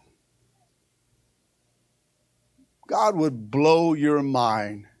imagine. God would blow your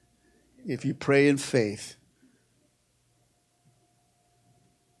mind if you pray in faith.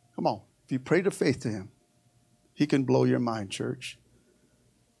 Come on, if you pray to faith to Him, He can blow your mind, church.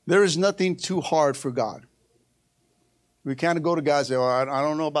 There is nothing too hard for God. We can't go to God and say, oh, I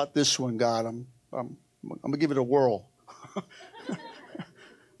don't know about this one, God. I'm going to give it a whirl.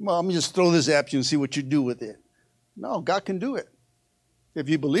 Well, let me just throw this at you and see what you do with it. No, God can do it. If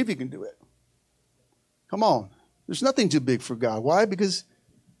you believe He can do it. Come on. There's nothing too big for God. Why? Because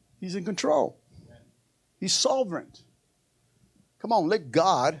He's in control. He's sovereign. Come on, let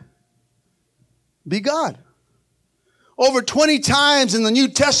God be God. Over 20 times in the New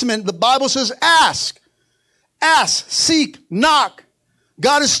Testament, the Bible says, ask, seek, knock.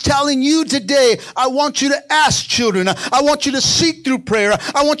 God is telling you today, I want you to ask, children. I want you to seek through prayer.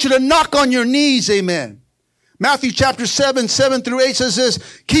 I want you to knock on your knees. Amen. Matthew chapter 7 through 8 says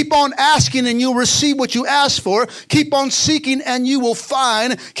this, keep on asking and you'll receive what you ask for. Keep on seeking and you will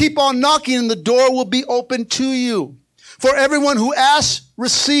find. Keep on knocking and the door will be open to you. For everyone who asks,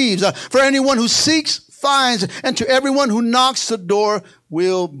 receives. For anyone who seeks, finds. And to everyone who knocks, the door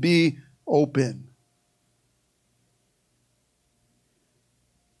will be open.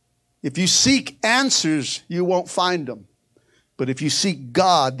 If you seek answers, you won't find them. But if you seek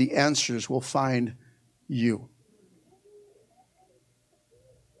God, the answers will find you.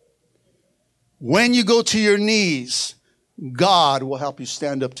 When you go to your knees, God will help you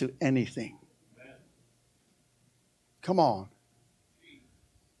stand up to anything. Come on.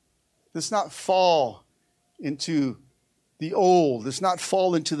 Let's not fall into the old. Let's not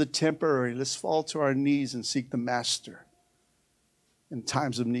fall into the temporary. Let's fall to our knees and seek the Master in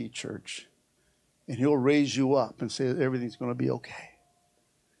times of need, church. And He'll raise you up and say everything's going to be okay.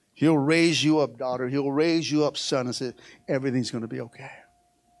 He'll raise you up, daughter. He'll raise you up, son, and say everything's going to be okay.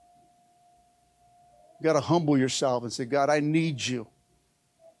 You got to humble yourself and say, God, I need you.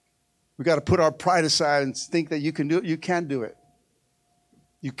 We got to put our pride aside and think that you can do it. You can't do it.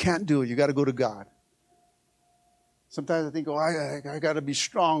 You can't do it. You got to go to God. Sometimes I think, oh, I got to be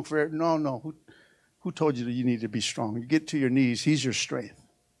strong for it. No. Who told you that you need to be strong? You get to your knees. He's your strength.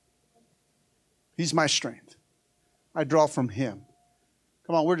 He's my strength. I draw from Him.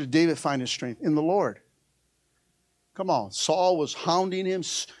 Come on, where did David find his strength? In the Lord. Come on, Saul was hounding him,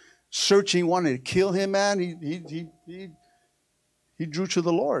 searching, wanting to kill him, man. He drew to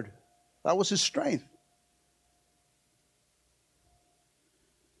the Lord. That was his strength.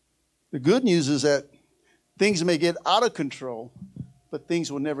 The good news is that things may get out of control, but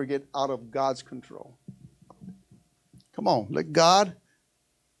things will never get out of God's control. Come on, let God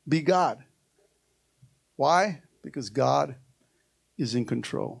be God. Why? Because God is in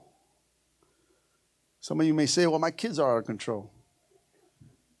control. Some of you may say, well, my kids are out of control.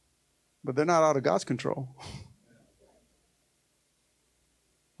 But they're not out of God's control.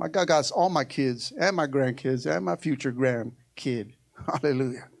 My God got all my kids and my grandkids and my future grandkid.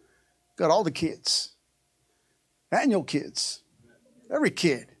 Hallelujah. Got all the kids. And your kids. Every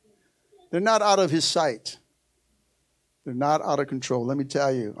kid. They're not out of His sight. They're not out of control. Let me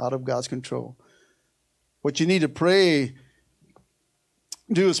tell you, out of God's control. What you need to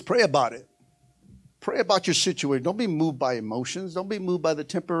do is pray about it. Pray about your situation. Don't be moved by emotions. Don't be moved by the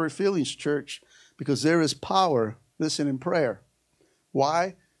temporary feelings, church, because there is power, listen, in prayer.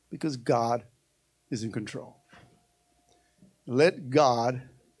 Why? Because God is in control. Let God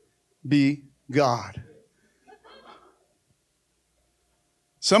be God.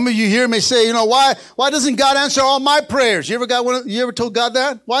 Some of you here may say, why doesn't God answer all my prayers? You ever told God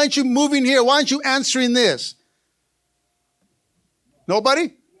that? Why aren't you moving here? Why aren't you answering this?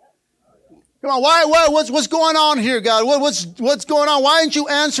 Nobody? Come on, what's going on here, God? What's going on? Why aren't you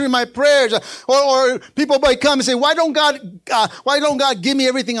answering my prayers? Or people might come and say, why don't God give me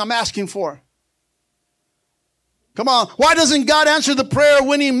everything I'm asking for? Come on, why doesn't God answer the prayer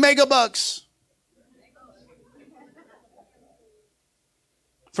winning megabucks?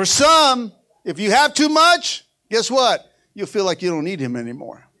 For some, if you have too much, guess what? You'll feel like you don't need him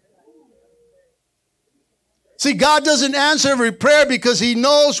anymore. See, God doesn't answer every prayer because he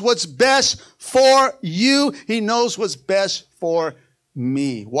knows what's best for you. He knows what's best for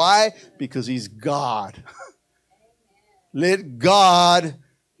me. Why? Because he's God. Let God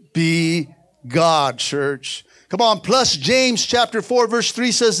be God, church. Come on, plus James chapter 4, verse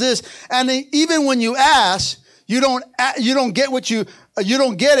 3 says this, and even when you ask, you don't get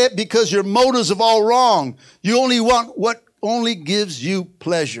it because your motives are all wrong. You only want what only gives you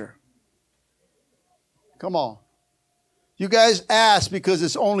pleasure. Come on. You guys ask because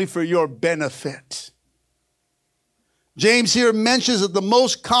it's only for your benefit. James here mentions that the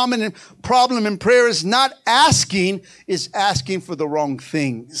most common problem in prayer is not asking, is asking for the wrong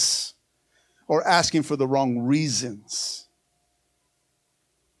things or asking for the wrong reasons.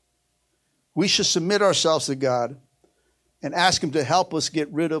 We should submit ourselves to God and ask him to help us get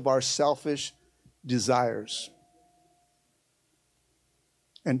rid of our selfish desires.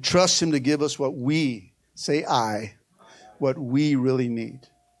 And trust him to give us what we, what we really need.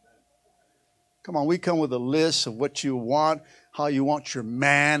 Come on, we come with a list of what you want, how you want your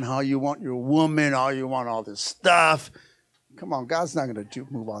man, how you want your woman, how you want all this stuff. Come on, God's not going to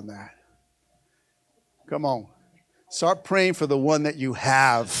move on that. Come on. Start praying for the one that you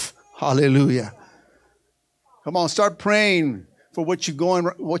have. Hallelujah. Come on, start praying for what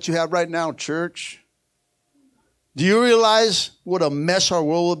you have right now, church. Do you realize what a mess our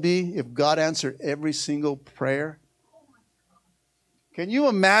world would be if God answered every single prayer? Can you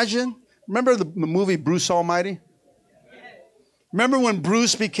imagine? Remember the movie Bruce Almighty? Remember when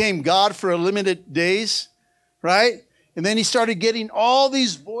Bruce became God for a limited days, right? And then he started getting all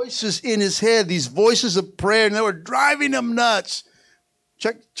these voices in his head, these voices of prayer, and they were driving him nuts.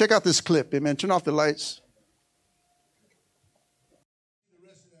 Check out this clip, amen. Turn off the lights.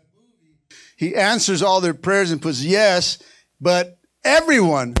 He answers all their prayers and puts yes, but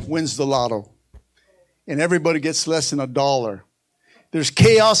everyone wins the lotto. And everybody gets less than $1. There's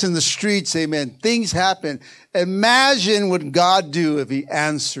chaos in the streets, amen. Things happen. Imagine what God do if he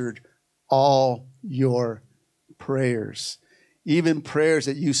answered all your prayers. Even prayers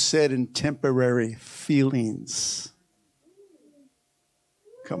that you said in temporary feelings.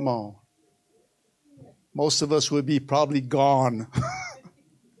 Come on. Most of us would be probably gone.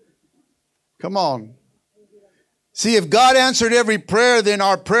 Come on. See, if God answered every prayer, then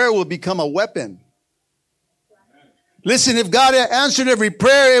our prayer will become a weapon. Listen, if God answered every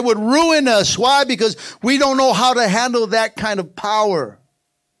prayer, it would ruin us. Why? Because we don't know how to handle that kind of power.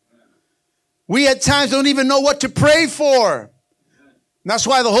 We at times don't even know what to pray for. And that's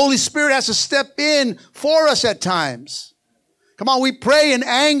why the Holy Spirit has to step in for us at times. Come on, we pray in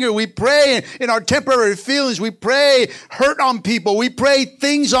anger. We pray in our temporary feelings. We pray hurt on people. We pray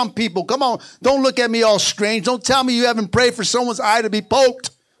things on people. Come on, don't look at me all strange. Don't tell me you haven't prayed for someone's eye to be poked.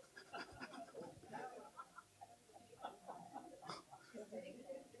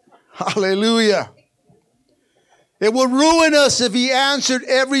 Hallelujah. It would ruin us if he answered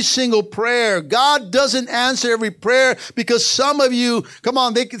every single prayer. God doesn't answer every prayer because some of you,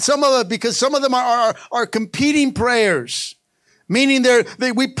 because some of them are competing prayers. Meaning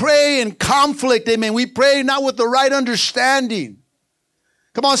we pray in conflict, amen. We pray not with the right understanding.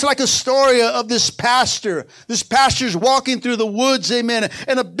 Come on, it's like a story of this pastor. This pastor's walking through the woods, amen,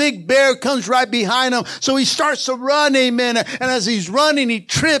 and a big bear comes right behind him. So he starts to run, amen, and as he's running, he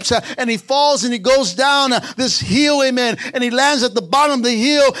trips and he falls and he goes down this hill, amen, and he lands at the bottom of the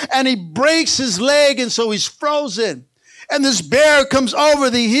hill and he breaks his leg and so he's frozen. And this bear comes over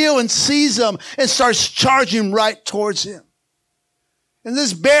the hill and sees him and starts charging right towards him. And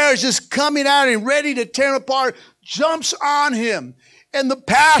this bear is just coming at him, ready to tear him apart, jumps on him. And the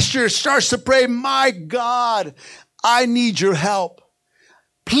pastor starts to pray, my God, I need your help.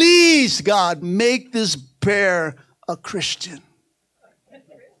 Please, God, make this bear a Christian.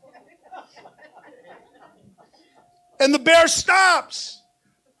 And the bear stops.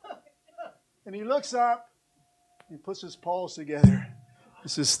 And he looks up. He puts his paws together. He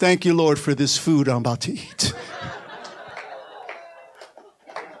says, thank you, Lord, for this food I'm about to eat.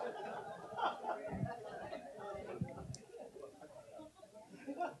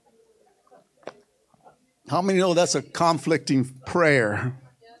 How many know that's a conflicting prayer?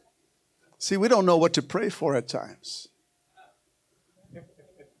 See, we don't know what to pray for at times.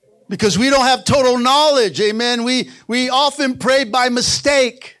 Because we don't have total knowledge, amen. We often pray by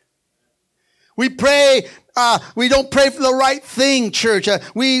mistake. We pray, we don't pray for the right thing, church.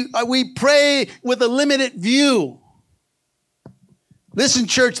 We pray with a limited view. Listen,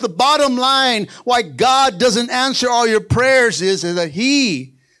 church, the bottom line why God doesn't answer all your prayers is that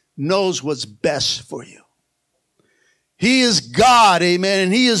He knows what's best for you. He is God, amen,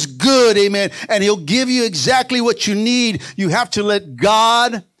 and He is good, amen, and He'll give you exactly what you need. You have to let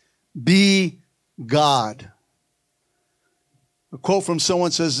God be God. A quote from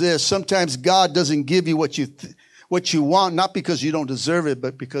someone says this: sometimes God doesn't give you what you want, not because you don't deserve it,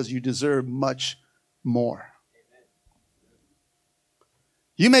 but because you deserve much more.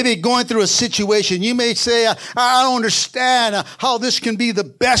 You may be going through a situation. You may say, I don't understand how this can be the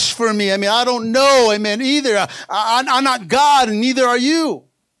best for me. I mean, I don't know. Amen. Either. I'm not God, and neither are you.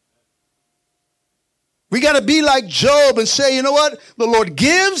 We got to be like Job and say, you know what? The Lord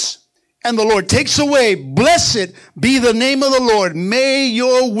gives and the Lord takes away. Blessed be the name of the Lord. May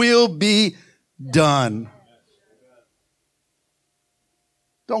your will be done.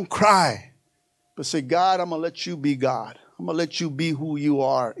 Don't cry, but say, God, I'm going to let you be God. I'm going to let you be who you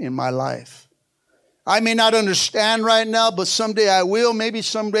are in my life. I may not understand right now, but someday I will. Maybe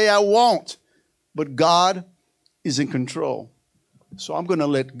someday I won't. But God is in control. So I'm going to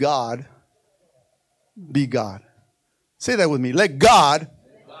let God be God. Say that with me. Let God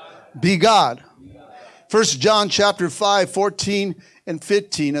be God. 1 John chapter 5, 14 and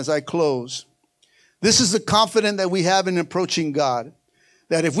 15 as I close. This is the confidence that we have in approaching God.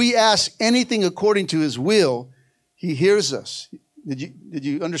 That if we ask anything according to His will, He hears us. Did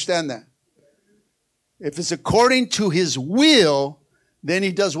you understand that? If it's according to His will, then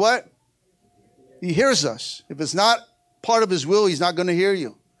He does what? He hears us. If it's not part of His will, He's not going to hear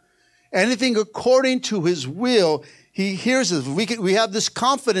you. Anything according to His will, He hears us. We have this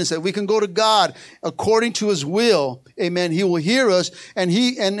confidence that we can go to God according to His will. Amen. He will hear us, and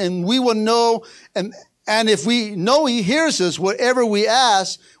we will know. And if we know He hears us, whatever we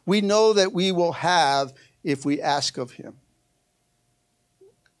ask, we know that we will have if we ask of Him.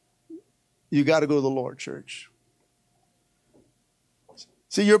 You got to go to the Lord, church.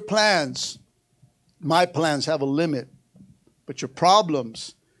 See, your plans, my plans have a limit, but your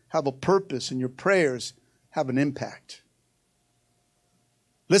problems have a purpose, and your prayers have an impact.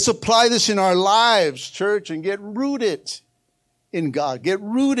 Let's apply this in our lives, church, and get rooted in God. Get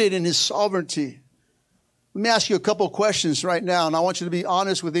rooted in His sovereignty. Let me ask you a couple of questions right now, and I want you to be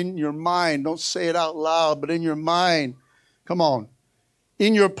honest within your mind. Don't say it out loud, but in your mind. Come on.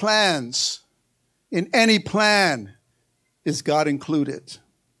 In your plans, in any plan, is God included?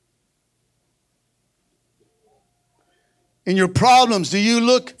 In your problems, do you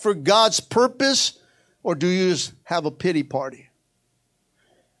look for God's purpose, or do you just have a pity party?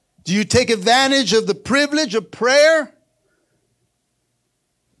 Do you take advantage of the privilege of prayer?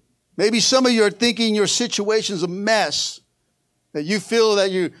 Maybe some of you are thinking your situation's a mess, that you feel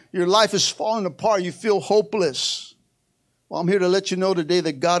that your life is falling apart. You feel hopeless. Well, I'm here to let you know today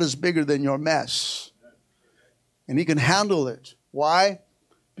that God is bigger than your mess, and He can handle it. Why?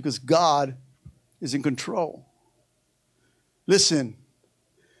 Because God is in control. Listen,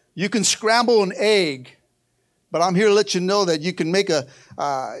 you can scramble an egg, but I'm here to let you know that you can make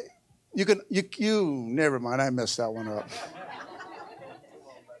never mind, I messed that one up.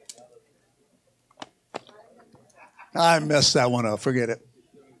 I messed that one up. Forget it.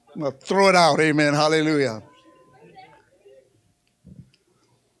 I'm going to throw it out. Amen. Hallelujah.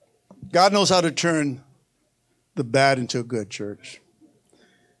 God knows how to turn the bad into a good, church.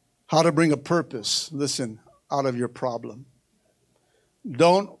 How to bring a purpose, listen, out of your problem.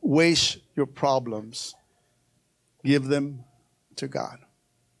 Don't waste your problems. Give them to God.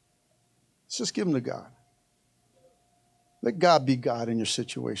 Let's just give them to God. Let God be God in your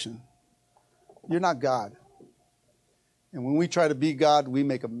situation. You're not God. And when we try to be God, we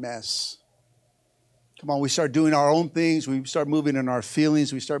make a mess. Come on, we start doing our own things. We start moving in our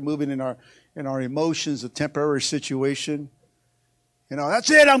feelings. We start moving in our emotions, a temporary situation. You know, that's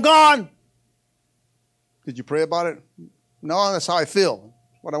it, I'm gone. Did you pray about it? No, that's how I feel.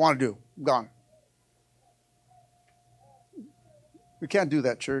 What I want to do. I'm gone. We can't do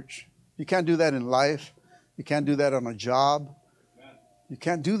that, church. You can't do that in life. You can't do that on a job. You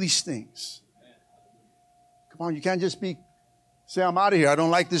can't do these things. Come on, you can't just say, I'm out of here. I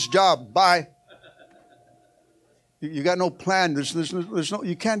don't like this job. Bye. You got no plan. There's no,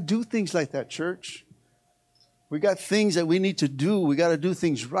 you can't do things like that, church. We got things that we need to do. We got to do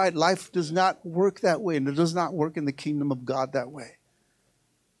things right. Life does not work that way, and it does not work in the kingdom of God that way.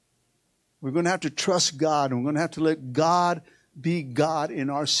 We're going to have to trust God, and we're going to have to let God be God in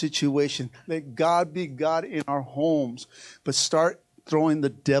our situation. Let God be God in our homes. But start throwing the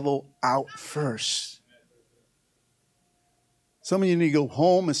devil out first. Some of you need to go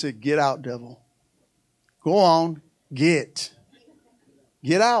home and say, get out, devil. Go on, get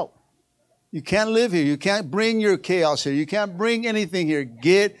out. You can't live here. You can't bring your chaos here. You can't bring anything here.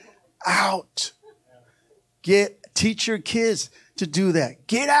 Get out. Teach your kids to do that.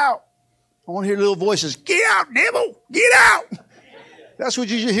 Get out. I want to hear little voices. Get out, devil. Get out. That's what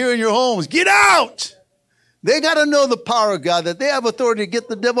you should hear in your homes. Get out. They got to know the power of God, that they have authority to get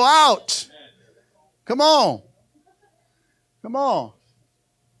the devil out. Come on. Come on.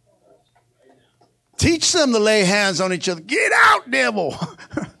 Teach them to lay hands on each other. Get out, devil.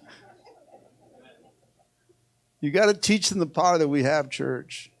 You got to teach them the power that we have,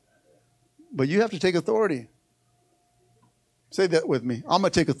 church. But you have to take authority. Say that with me. I'm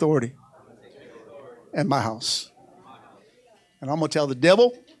going to take authority in my house. And I'm going to tell the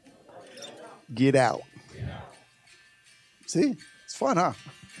devil, get out. See? It's fun, huh?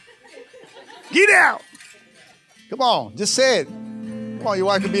 Get out. Come on. Just say it. Come on, your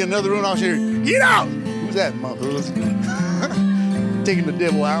wife could be in another room out here. Get out. Who's that, my husband? Taking the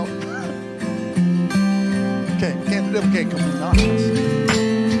devil out. The devil can't come in our house.